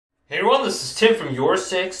Hey everyone, this is Tim from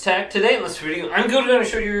YourSixTech. Today in this video, I'm going to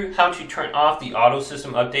show you how to turn off the auto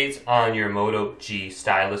system updates on your Moto G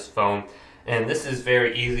Stylus phone. And this is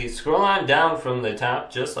very easy. Scroll on down from the top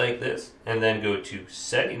just like this, and then go to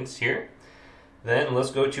Settings here. Then let's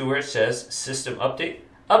go to where it says System Update.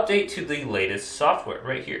 Update to the latest software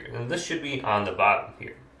right here. And this should be on the bottom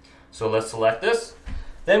here. So let's select this.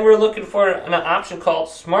 Then we're looking for an option called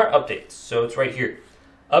Smart Updates. So it's right here.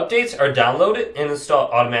 Updates are downloaded and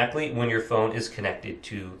installed automatically when your phone is connected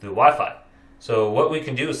to the Wi-Fi. So what we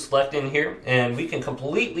can do is select in here, and we can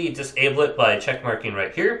completely disable it by check marking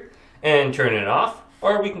right here and turn it off,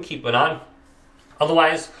 or we can keep it on.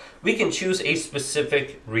 Otherwise, we can choose a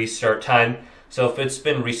specific restart time. So if it's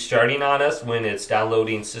been restarting on us when it's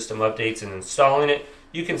downloading system updates and installing it,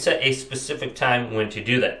 you can set a specific time when to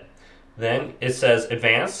do that. Then it says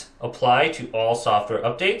Advanced, apply to all software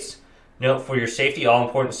updates. Note, for your safety, all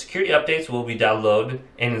important security updates will be downloaded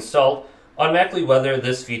and installed automatically whether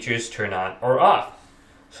this feature is turned on or off.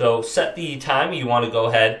 So set the time you want to go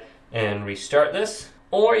ahead and restart this,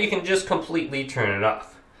 or you can just completely turn it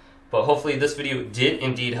off. But hopefully this video did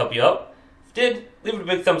indeed help you out. If it did, leave it a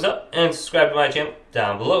big thumbs up and subscribe to my channel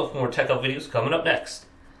down below for more tech help videos coming up next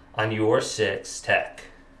on YourSixTech.